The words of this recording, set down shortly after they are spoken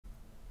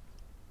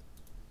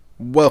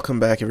Welcome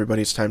back,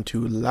 everybody. It's time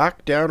to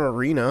lock down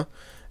Arena,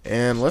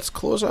 and let's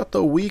close out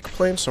the week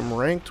playing some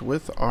ranked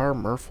with our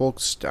Merfolk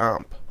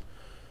Stomp.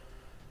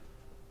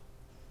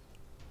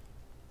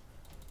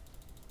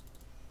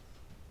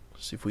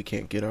 See if we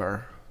can't get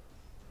our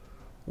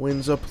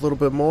wins up a little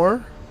bit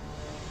more.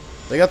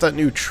 They got that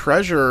new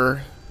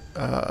treasure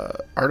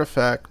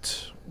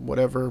artifact,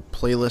 whatever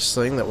playlist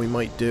thing that we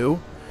might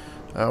do,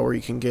 where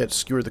you can get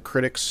Skewer the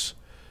Critics.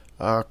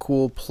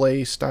 Cool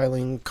play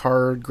styling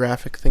card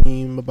graphic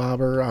thingy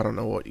mabobber. I don't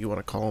know what you want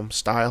to call them.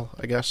 Style,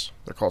 I guess.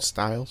 They're called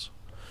styles.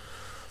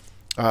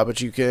 But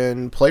you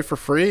can play for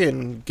free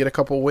and get a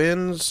couple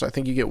wins. I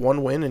think you get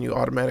one win and you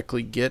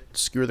automatically get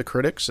Skewer the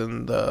Critics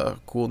and the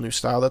cool new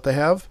style that they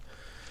have.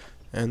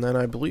 And then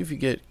I believe you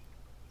get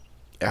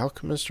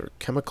Alchemist or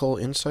Chemical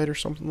Insight or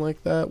something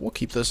like that. We'll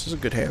keep this. As a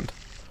good hand.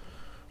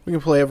 We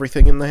can play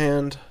everything in the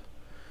hand.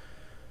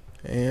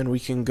 And we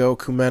can go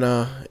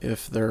Kumena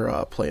if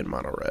they're playing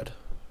mono red.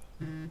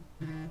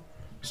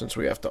 Since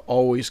we have to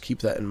always keep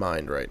that in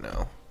mind right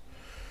now.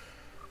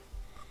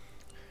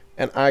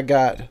 And I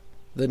got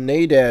the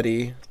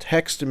Naydaddy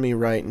texting me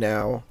right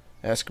now,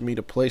 asking me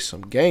to play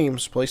some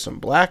games, play some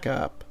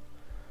Blackout,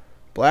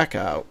 or Black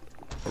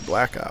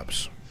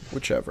Ops,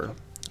 whichever.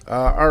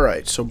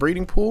 Alright, so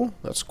Breeding Pool,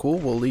 that's cool.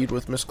 We'll lead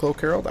with Miss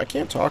Cloak Herald. I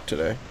can't talk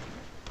today.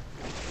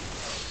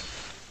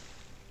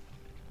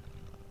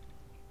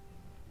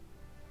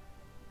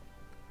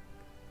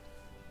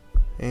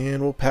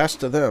 And we'll pass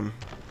to them.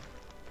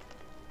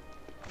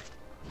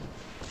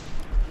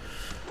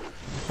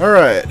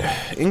 Alright,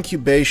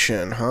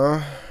 incubation,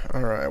 huh?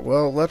 Alright,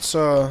 well, let's,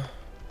 we're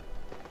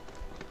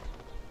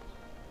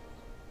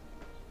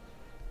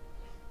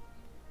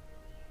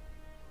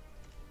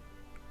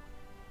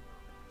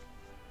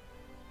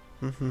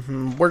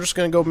just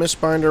gonna go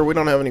Mistbinder. We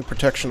don't have any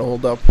protection to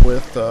hold up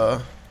with,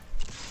 like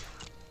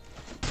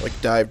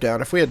Dive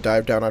Down. If we had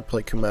Dive Down, I'd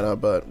play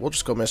Kumena, but we'll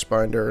just go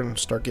Mistbinder and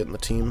start getting the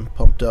team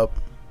pumped up.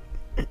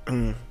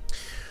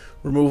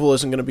 Removal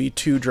isn't going to be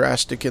too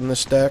drastic in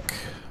this deck.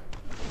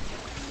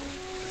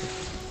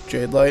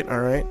 Jade Light,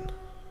 alright.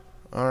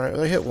 Alright,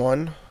 they hit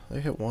one.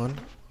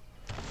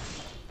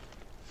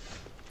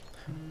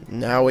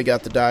 Now we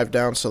got the Dive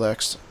Down, so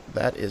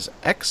that is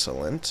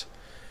excellent.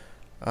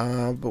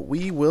 But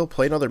we will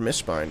play another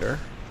Mistbinder.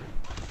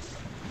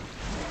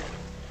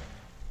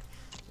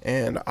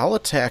 And I'll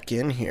attack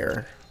in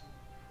here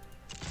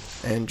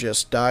and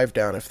just Dive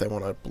Down if they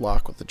want to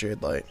block with the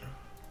Jade Light.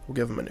 We'll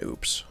give them an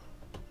oops.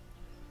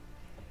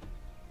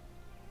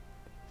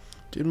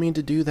 Didn't mean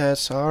to do that,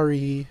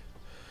 sorry.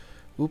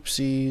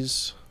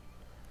 Oopsies.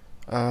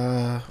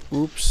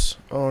 Oops.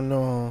 Oh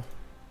no.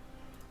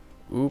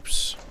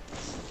 Oops.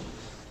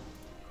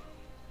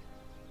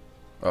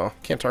 Oh,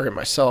 can't target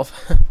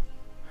myself.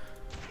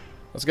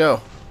 Let's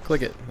go.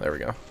 Click it. There we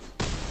go.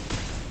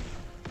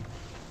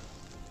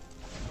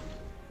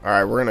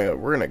 Alright,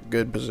 we're in a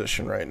good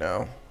position right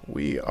now.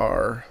 We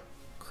are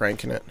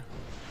cranking it.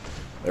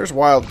 There's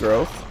Wild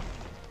Growth.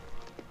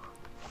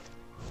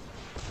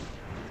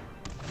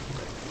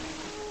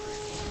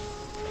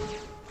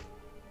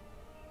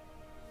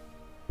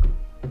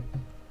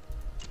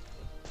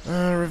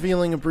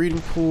 Revealing a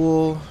Breeding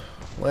Pool.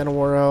 Land of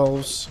War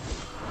Elves.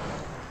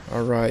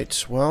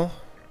 Alright, well.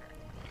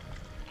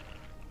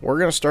 We're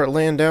gonna start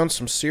laying down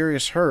some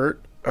serious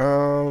hurt.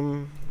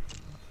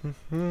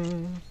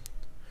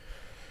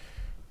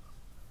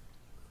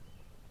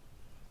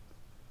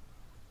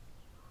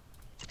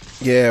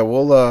 Yeah,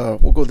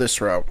 we'll go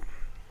this route.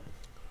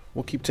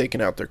 We'll keep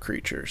taking out their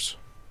creatures.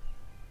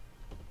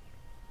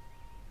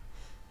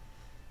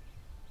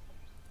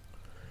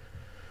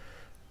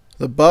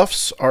 The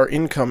buffs are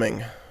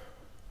incoming.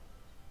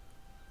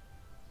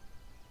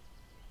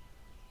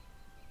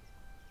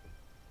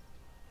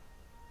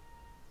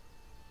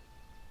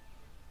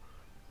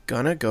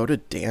 Gonna go to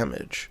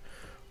damage.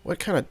 What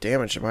kind of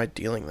damage am I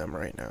dealing them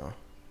right now?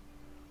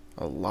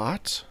 A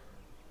lot?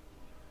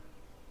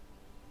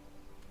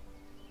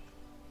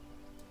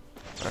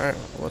 Alright,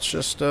 let's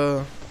just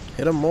hit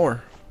them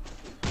more.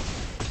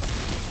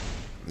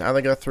 Now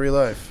they got 3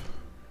 life.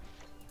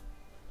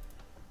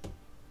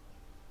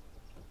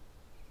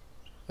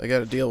 They got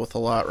to deal with a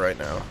lot right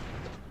now.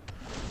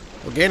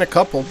 We'll gain a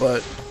couple,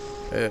 but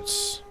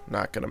it's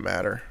not going to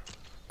matter.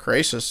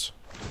 Krasis.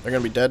 They're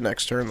going to be dead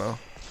next turn, though.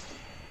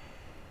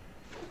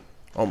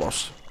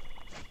 Almost.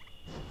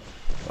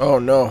 Oh,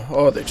 no.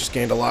 Oh, they just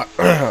gained a lot.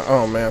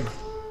 Oh, man.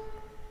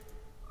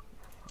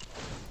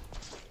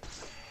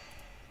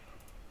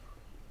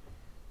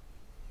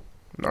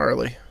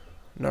 Gnarly.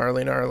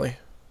 Gnarly, gnarly.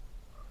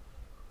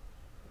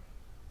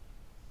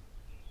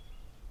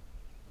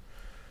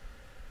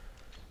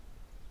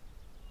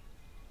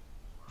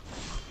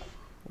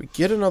 We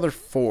get another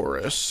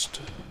forest.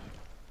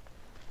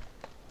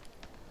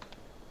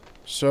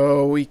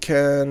 So we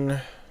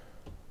can...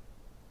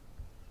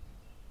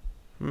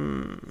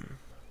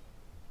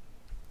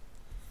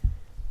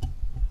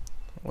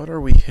 What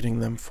are we hitting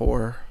them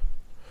for?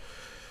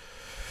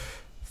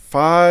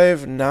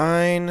 5,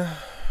 9.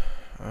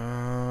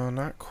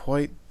 Not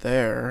quite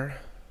there.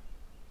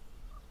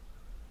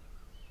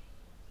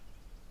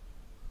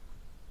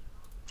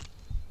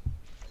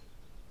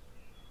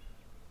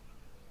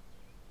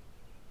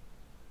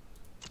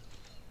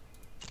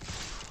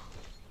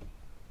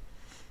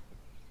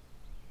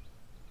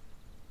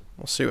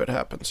 We'll see what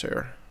happens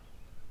here.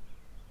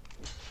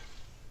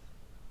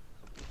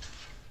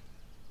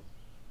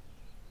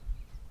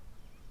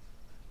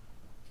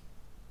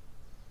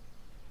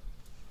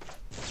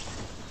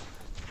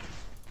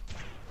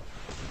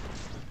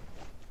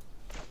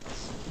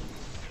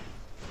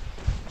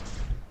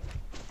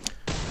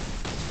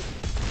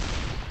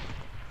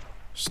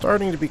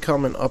 Starting to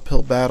become an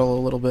uphill battle a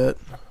little bit.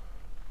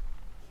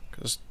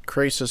 Because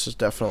Krasis is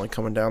definitely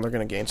coming down. They're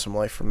going to gain some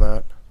life from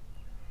that.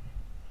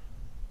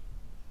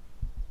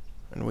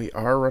 And we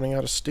are running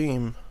out of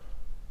steam.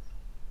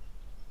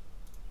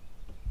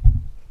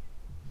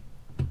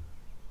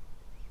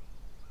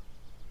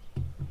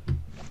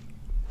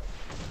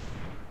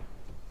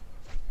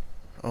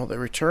 Oh, they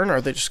return?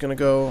 Are they just going to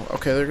go...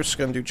 Okay, they're just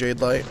going to do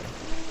Jade Light.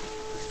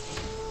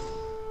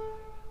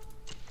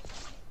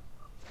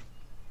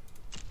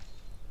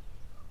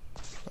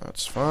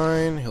 That's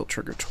fine. He'll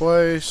trigger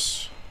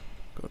twice.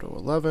 Go to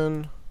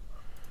 11.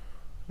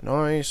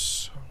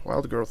 Nice.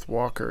 Wild Growth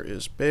Walker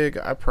is big.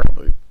 I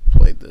probably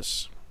played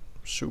this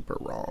super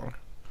wrong.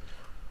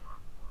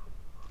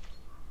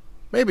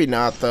 Maybe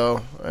not,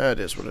 though. That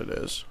is what it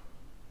is.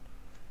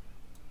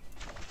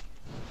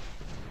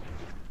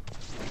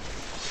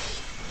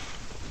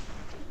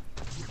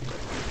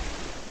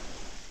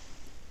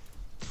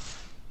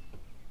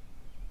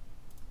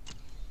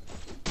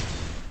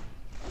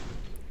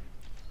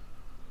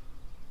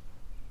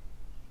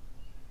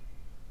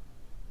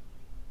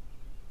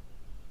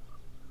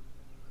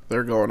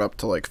 They're going up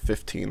to like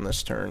 15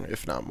 this turn,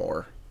 if not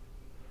more.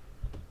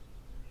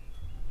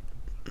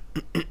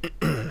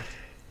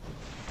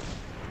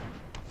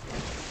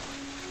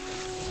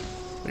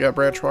 We got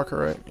Branch Walker,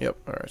 right? Yep.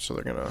 Alright, so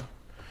they're gonna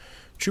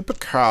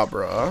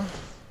Chupacabra.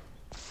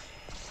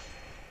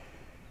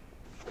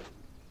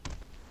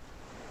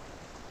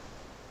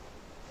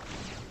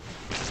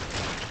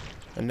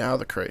 And now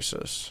the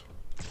Krasis.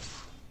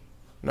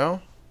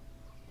 No?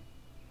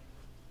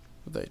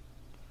 They...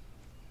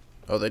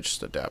 Oh, they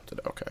just adapted.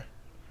 Okay.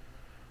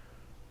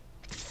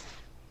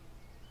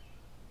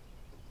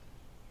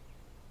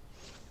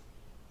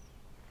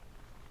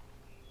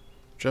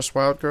 Just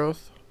Wild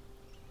Growth?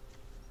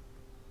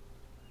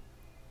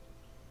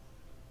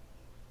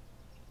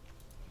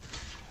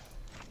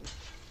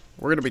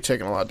 We're going to be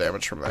taking a lot of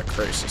damage from that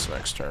Krasis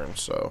next turn,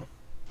 so...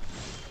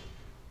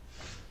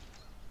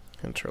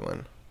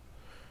 Hinterland.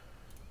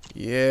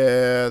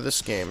 Yeah,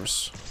 this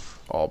game's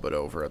all but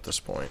over at this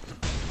point.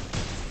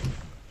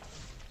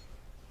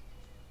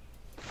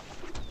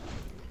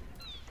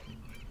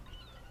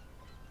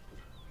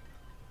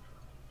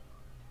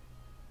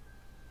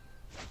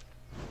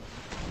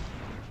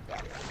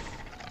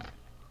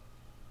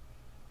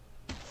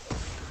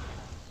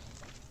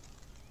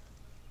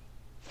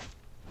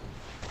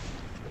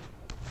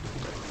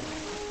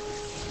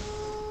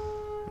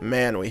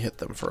 Man, we hit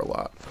them for a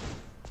lot.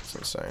 It's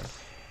insane.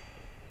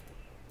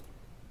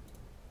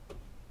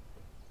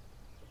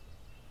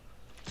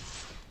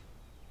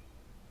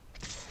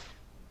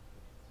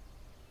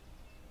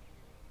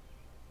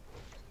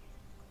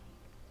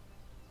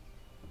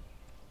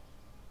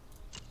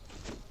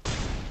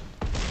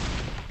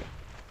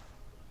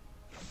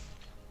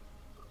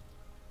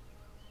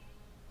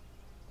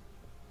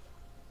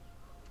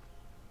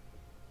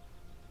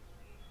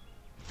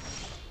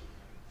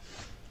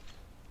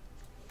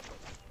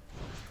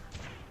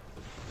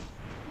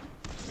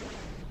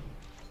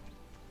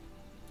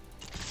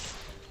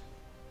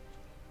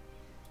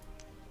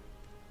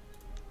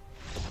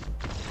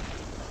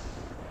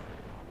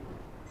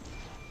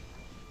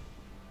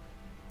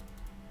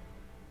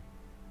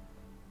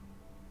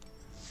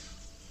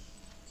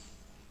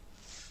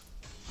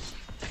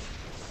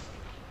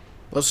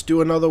 Let's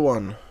do another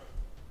one.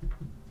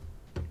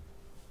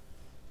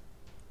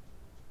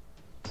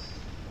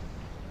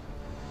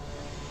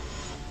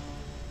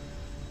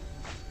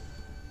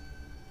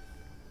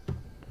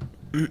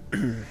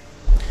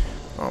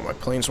 Oh, my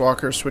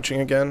Planeswalker is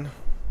switching again.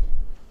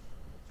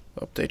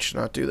 Update should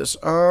not do this.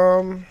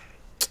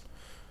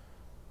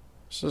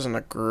 This isn't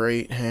a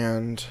great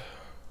hand.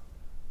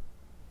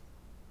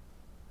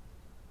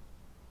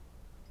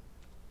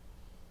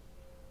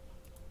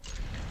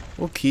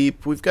 We'll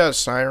keep. We've got a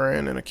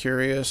Siren and a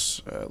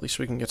Curious. At least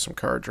we can get some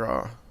card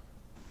draw.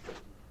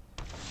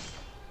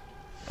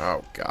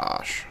 Oh,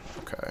 gosh.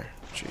 Okay.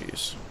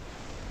 Jeez.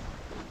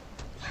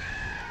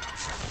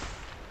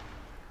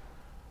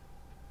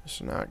 This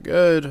is not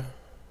good.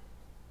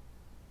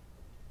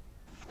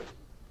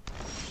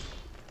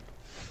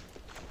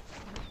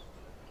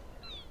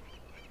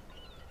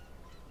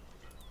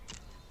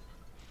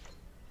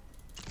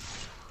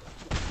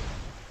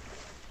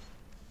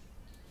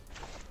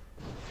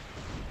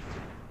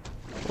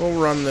 We'll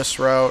run this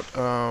route.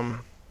 I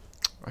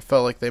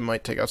felt like they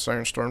might take out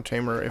Siren Storm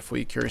Tamer if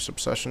we Curious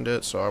Obsessioned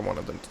it, so I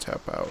wanted them to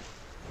tap out.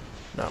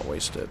 Not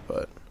waste it,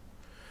 but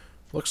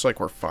looks like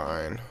we're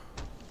fine.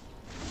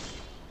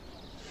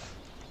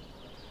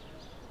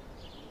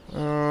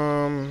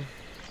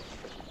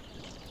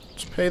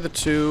 Let's pay the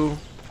 2.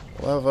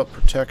 We'll have up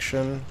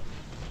protection.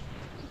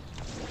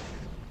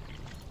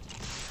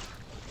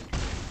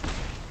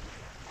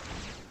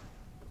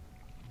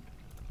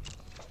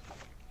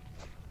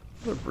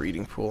 The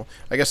breeding pool.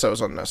 I guess that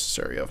was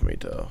unnecessary of me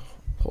to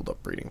hold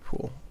up breeding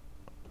pool.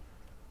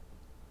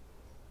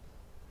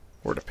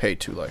 Or to pay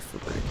 2 life for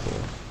breeding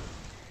pool.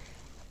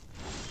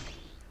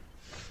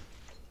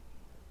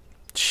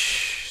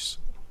 Jeez.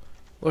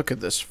 Look at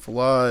this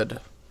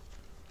flood.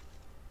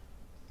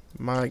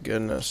 My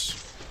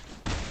goodness.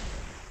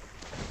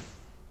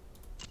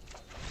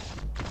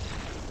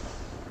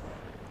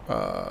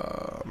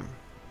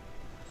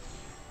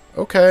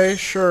 Okay,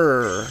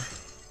 sure.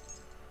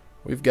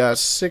 We've got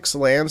 6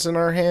 lands in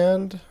our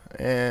hand,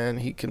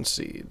 and he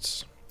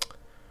concedes.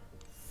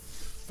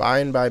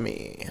 Fine by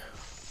me.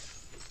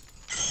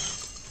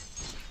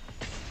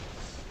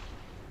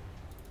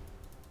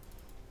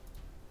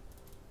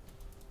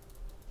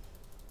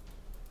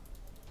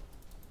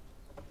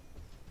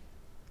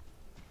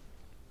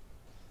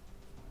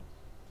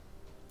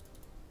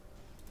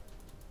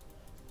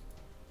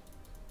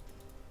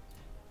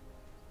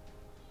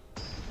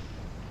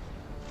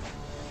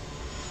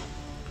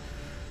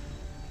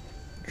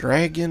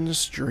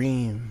 Dragon's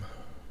Dream.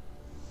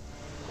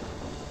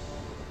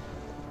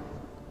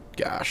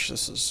 Gosh,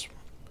 this is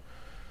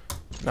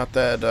not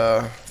that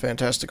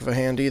fantastic of a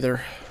hand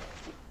either.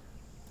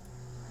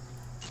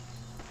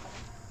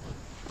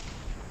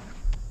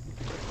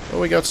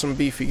 Well, we got some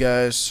beefy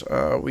guys.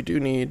 We do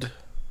need...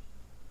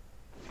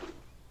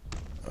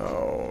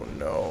 Oh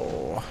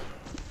no.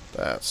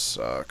 That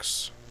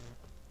sucks.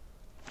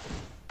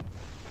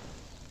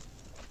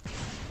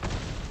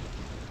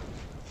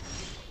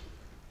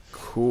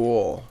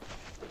 Cool.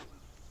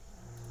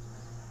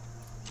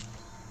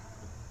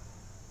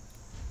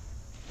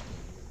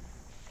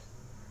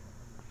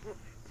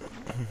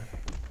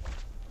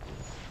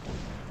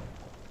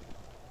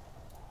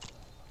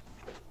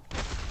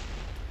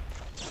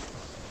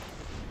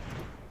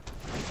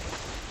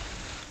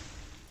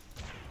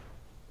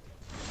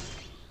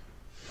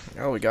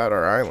 Oh, we got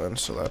our island,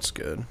 so that's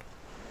good.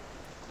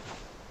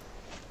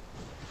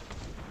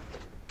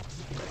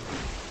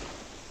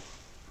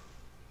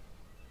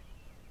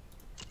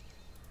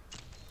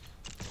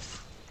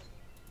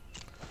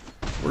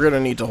 We're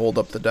gonna need to hold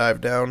up the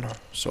dive down,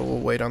 so we'll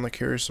wait on the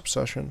Curious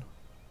Obsession.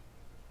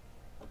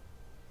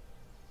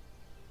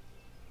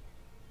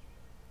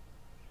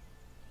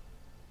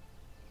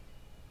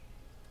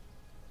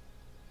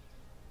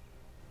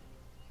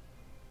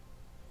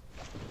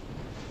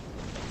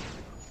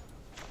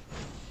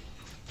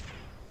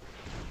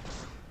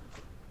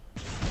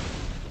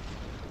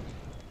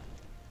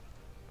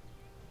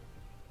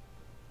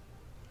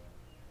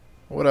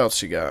 What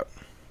else you got?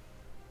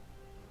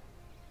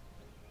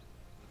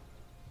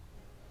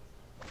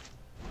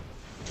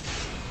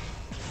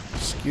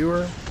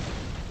 Skewer.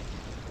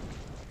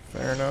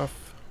 Fair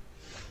enough.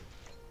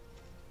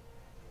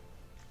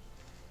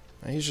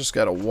 He's just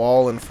got a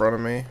wall in front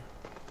of me.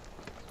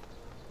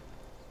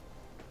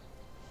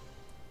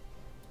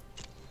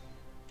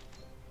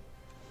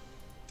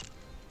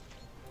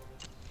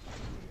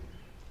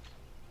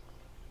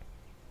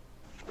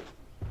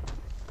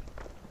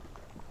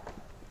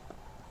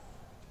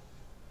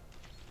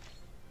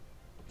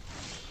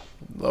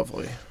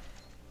 Lovely.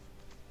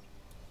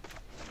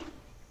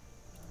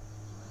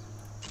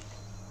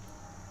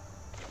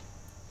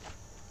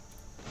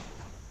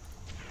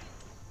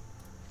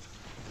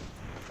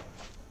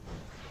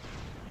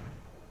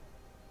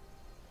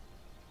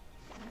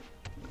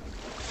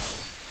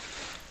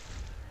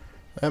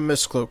 That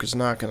Mistcloak is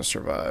not going to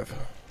survive.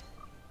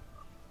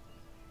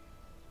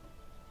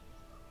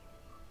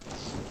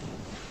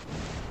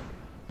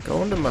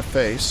 Go into my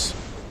face.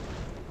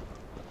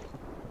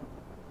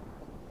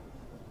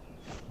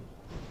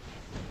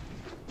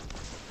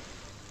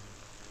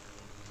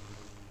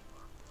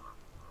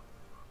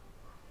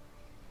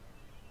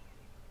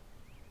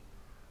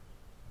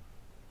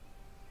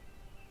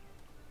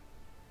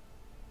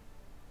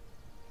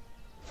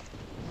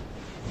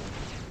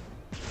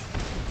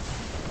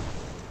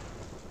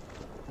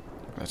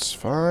 That's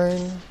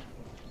fine.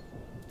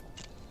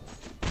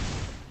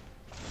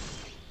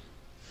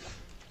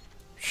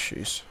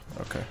 Jeez.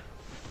 Okay.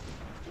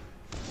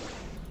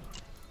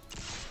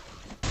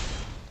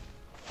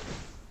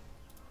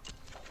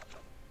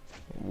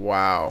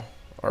 Wow.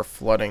 Our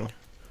flooding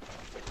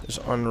is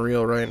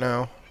unreal right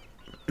now.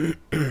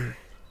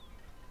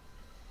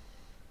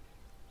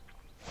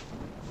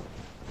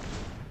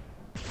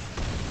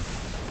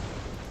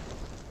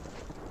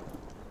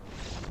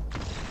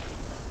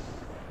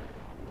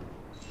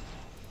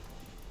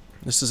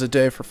 This is a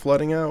day for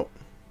flooding out.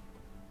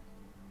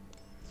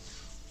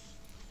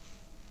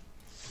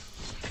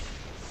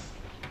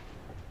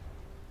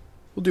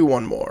 We'll do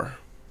one more.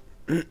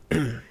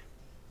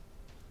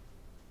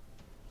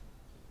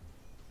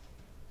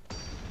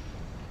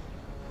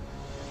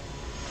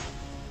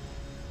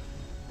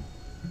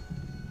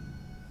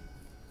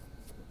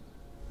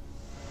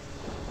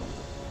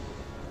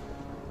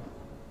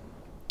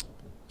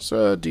 It's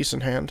a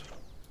decent hand.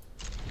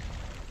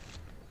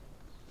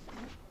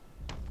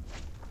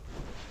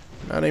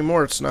 Not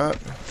anymore, it's not.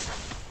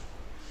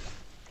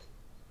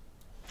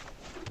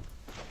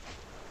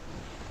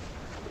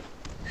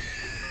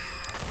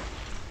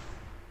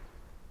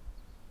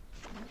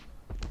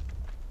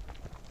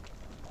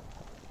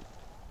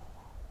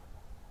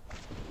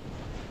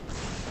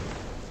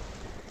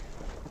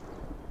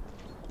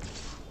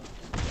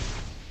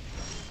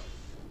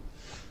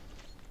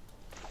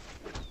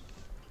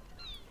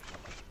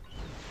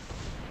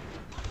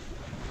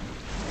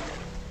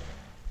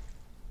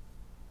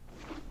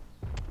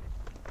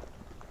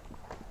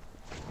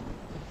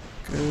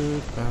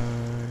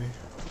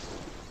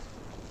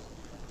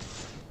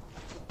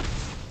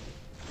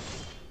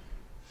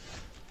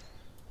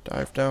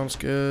 half down's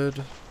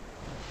good.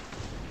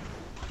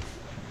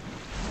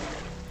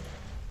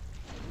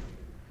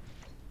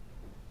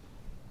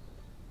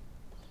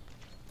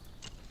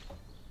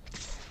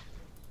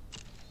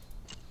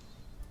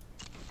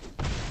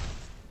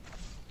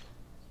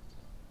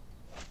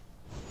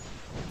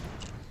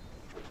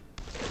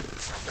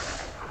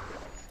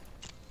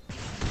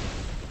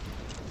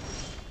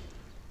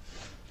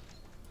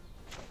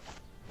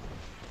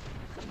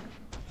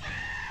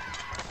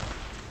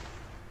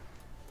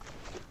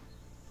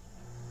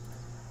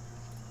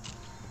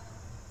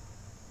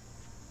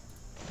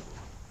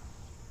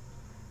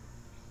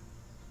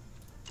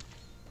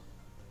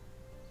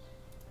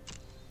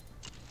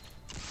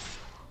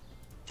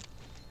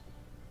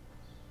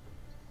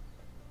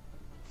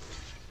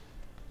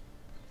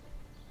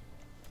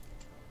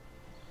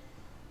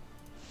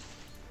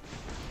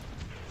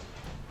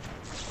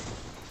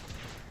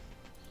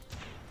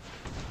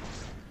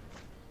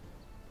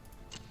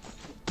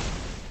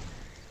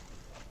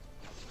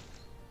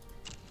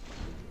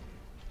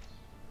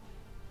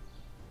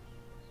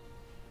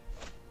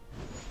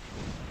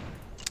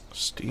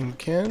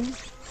 Steamkin.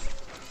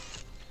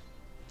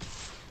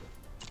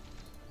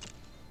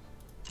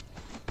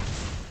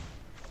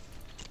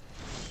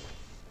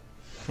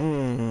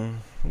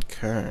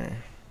 Okay.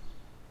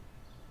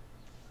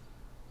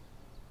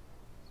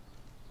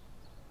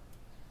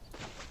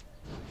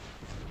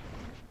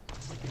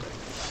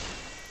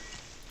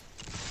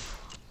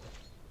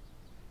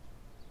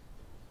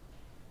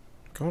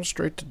 Going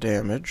straight to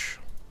damage.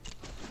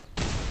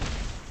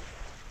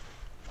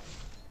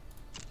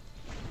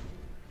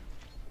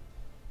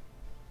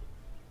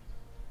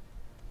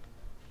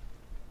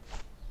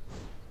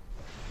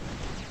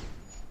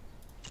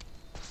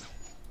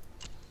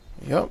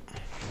 Yep.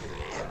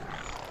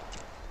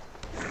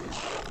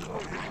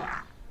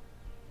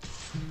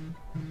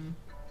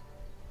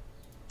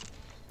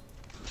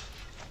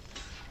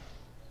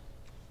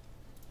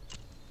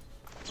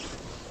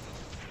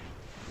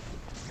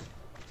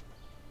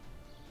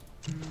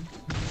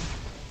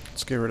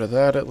 Let's get rid of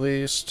that at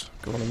least.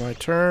 Going to my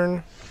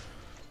turn.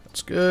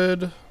 That's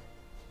good.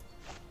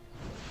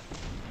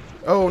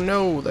 Oh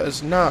no, that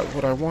is not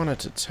what I wanted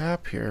to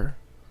tap here.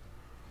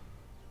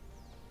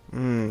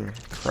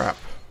 Crap.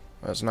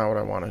 That's not what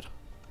I wanted.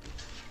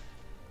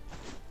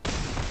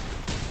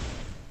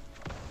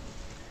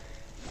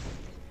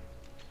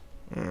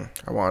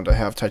 I wanted to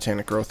have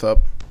Titanic Growth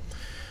up.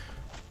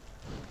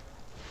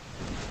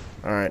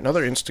 Alright,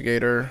 another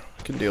Instigator.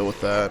 I can deal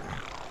with that.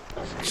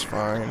 It's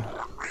fine.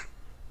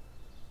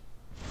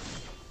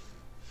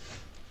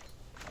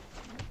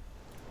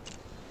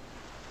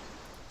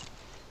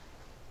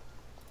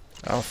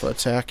 Alpha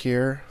attack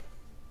here.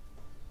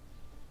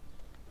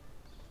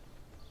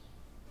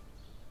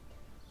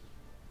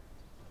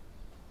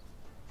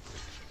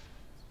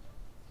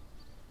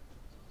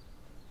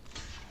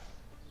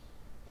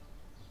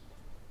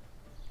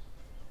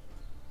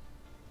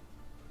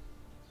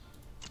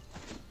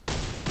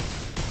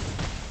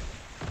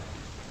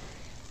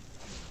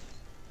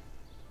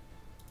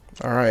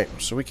 Alright,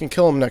 so we can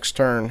kill him next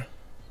turn.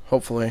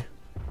 Hopefully.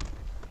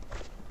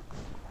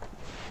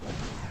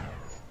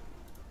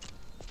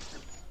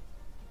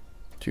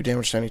 Two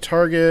damage to any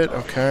target.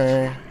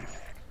 Okay.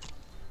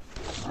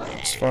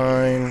 It's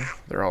fine.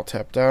 They're all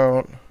tapped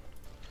out.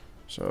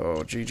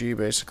 So, GG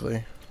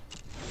basically.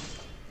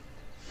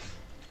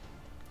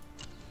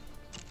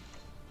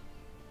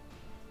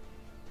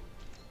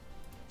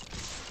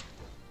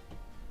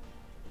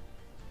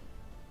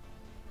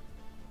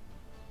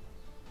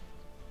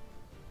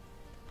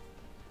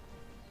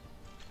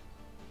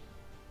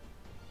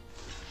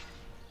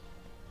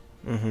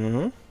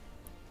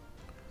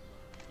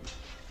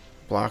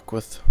 Block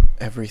with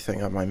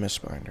everything on my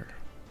Mistbinder.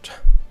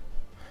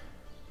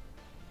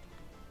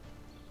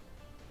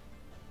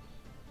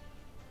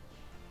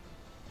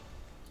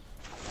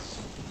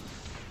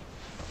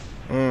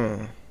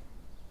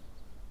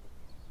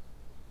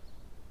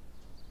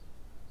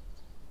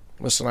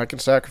 Listen, I can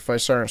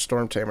sacrifice Siren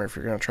Storm Tamer if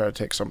you're going to try to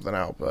take something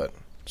out, but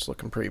it's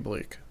looking pretty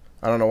bleak.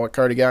 I don't know what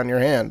card you got in your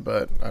hand,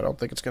 but I don't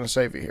think it's going to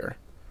save you here.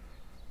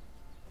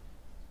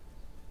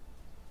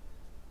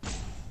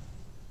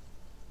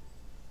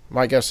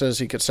 My guess is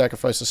he could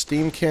sacrifice a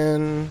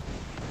Steamkin,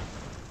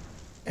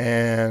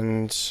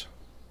 and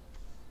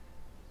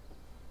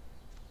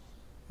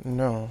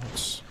no,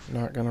 it's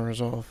not going to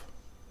resolve.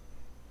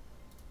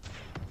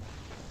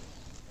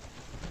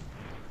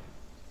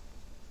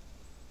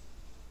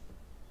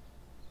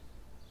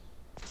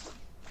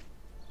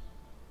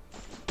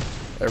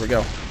 There we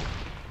go.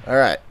 All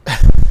right.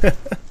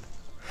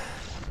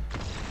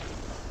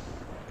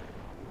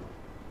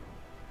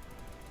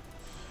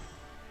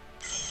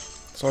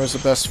 It's always the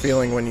best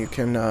feeling when you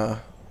can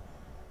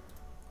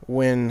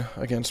win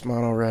against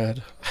mono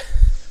red.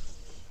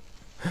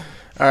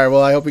 Alright,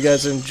 well, I hope you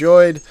guys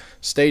enjoyed.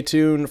 Stay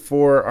tuned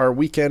for our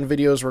weekend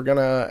videos. We're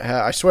gonna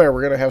I swear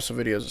we're gonna have some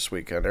videos this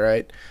weekend,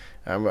 alright?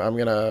 I'm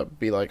gonna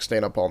be like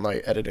staying up all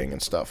night editing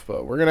and stuff,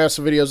 but we're gonna have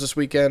some videos this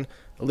weekend.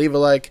 Leave a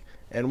like,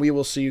 and we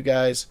will see you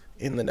guys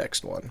in the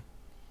next one.